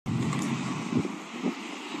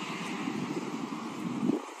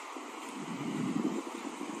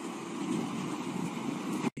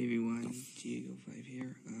Diego 5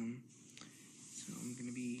 here. So I'm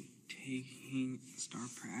gonna be taking STAAR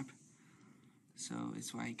Prep. So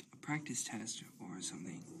it's like a practice test or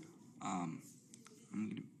something. I'm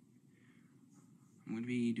gonna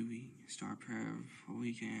be doing STAAR Prep for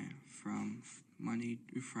weekend from Monday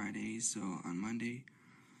through Friday. So on Monday,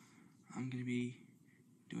 I'm gonna be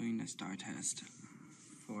doing the STAAR Test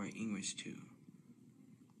for English 2.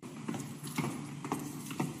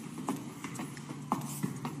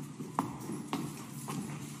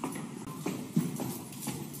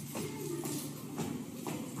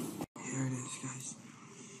 Here it is, guys.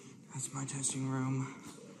 That's my testing room.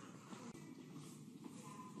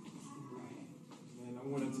 And I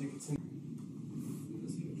want to take it to...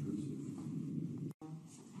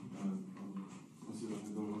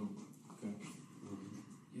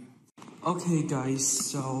 Okay, guys,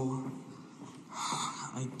 so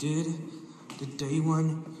I did the day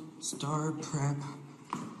 1 STAAR Prep.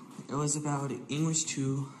 It was about English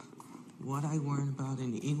 2. What I learned about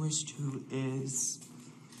in English 2 is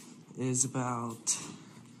about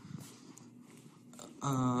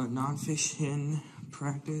non-fiction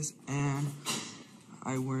practice, and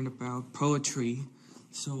I learned about poetry.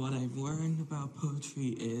 So what I've learned about poetry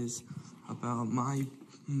is about my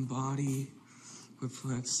body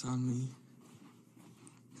reflects on me.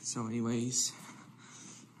 So anyways,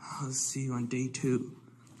 I'll see you on day 2.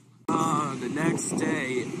 The next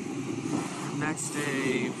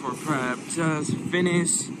day for prep, just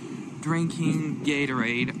finished drinking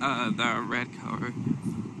Gatorade, the red color.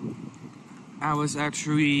 I was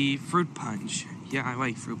actually fruit punch. Yeah, I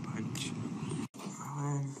like fruit punch.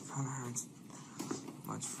 I kind of hurts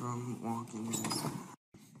much from walking.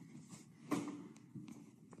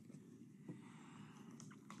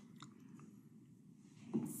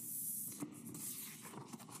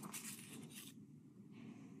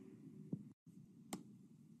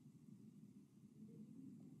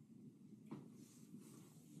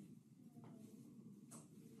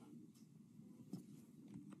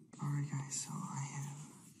 Alright guys, so I have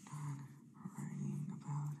done writing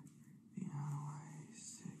about the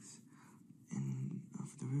analysis of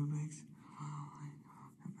the rubrics,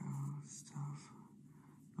 about stuff,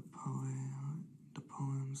 the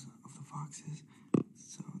poems of the foxes.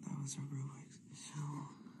 So that was the rubrics. So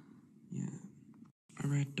yeah, I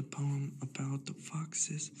read the poem about the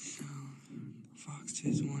foxes. So the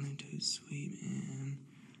foxes wanted to swim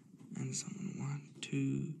and someone wanted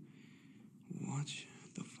to watch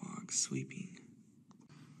the fox sweeping.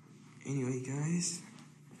 Anyway, guys,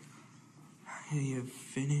 I have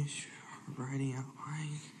finished writing out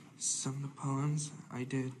some of the poems. I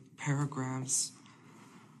did paragraphs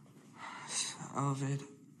of it,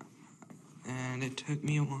 and it took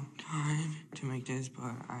me a long time to make this,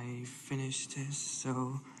 but I finished this,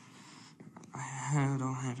 so I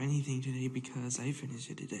don't have anything today because I finished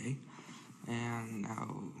it today, and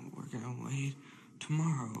now we're gonna wait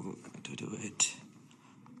tomorrow to do it.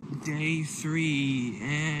 Day 3,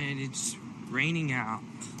 and it's raining out.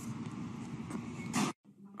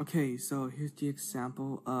 Okay, so here's the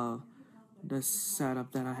example of the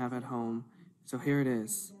setup that I have at home. So here it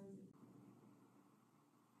is.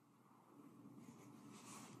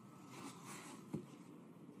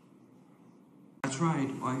 That's right,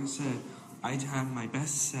 like I said, I have my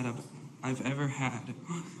best setup I've ever had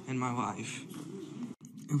in my life.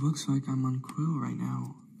 It looks like I'm on Quill right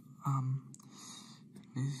now.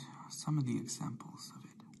 There's some of the examples of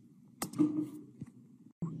it.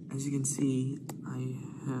 As you can see, I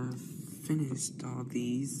have finished all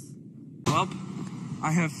these. Well,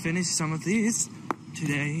 I have finished some of these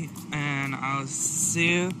today, and I'll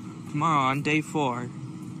see you tomorrow on day 4.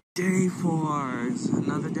 Day 4 is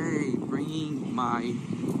another day, bringing my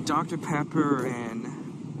Dr. Pepper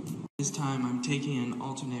in. This time I'm taking an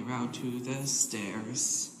alternate route to the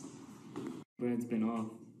stairs. Brain's been off.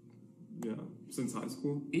 Yeah, since high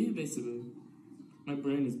school? Yeah, basically. My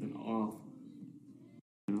brain has been off.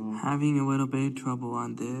 Having a little bit of trouble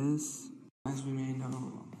on this. As we may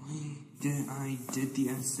know, I did the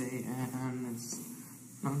essay and it's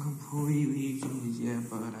not completely finished yet,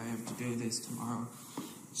 but I have to do this tomorrow.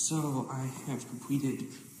 So I have completed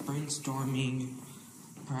brainstorming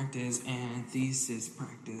practice and thesis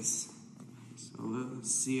practice. So we'll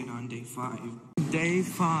see it on day 5. Day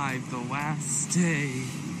 5, the last day.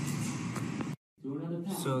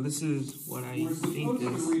 So this is what I think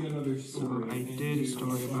this. So I did a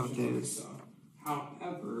story about this.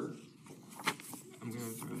 However, I'm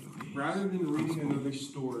gonna throw it away. rather than reading another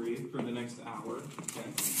story for the next hour, okay,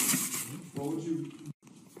 what would you...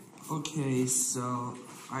 Okay, so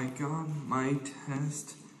I got my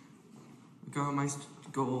test. Got my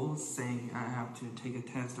goals saying I have to take a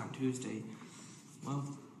test on Tuesday. Well,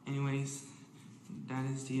 anyways, that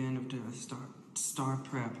is the end of the STAAR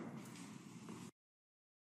prep.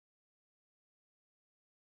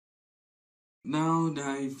 Now that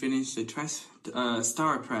I finished the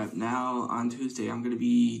STAAR prep, now on Tuesday I'm gonna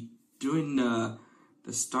be doing the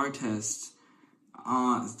STAAR test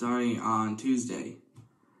starting on Tuesday.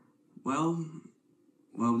 Well,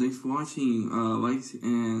 thanks for watching.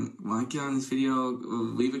 Like on this video,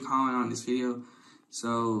 leave a comment on this video.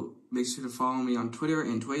 So make sure to follow me on Twitter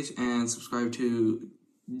and Twitch, and subscribe to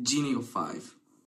Genial5.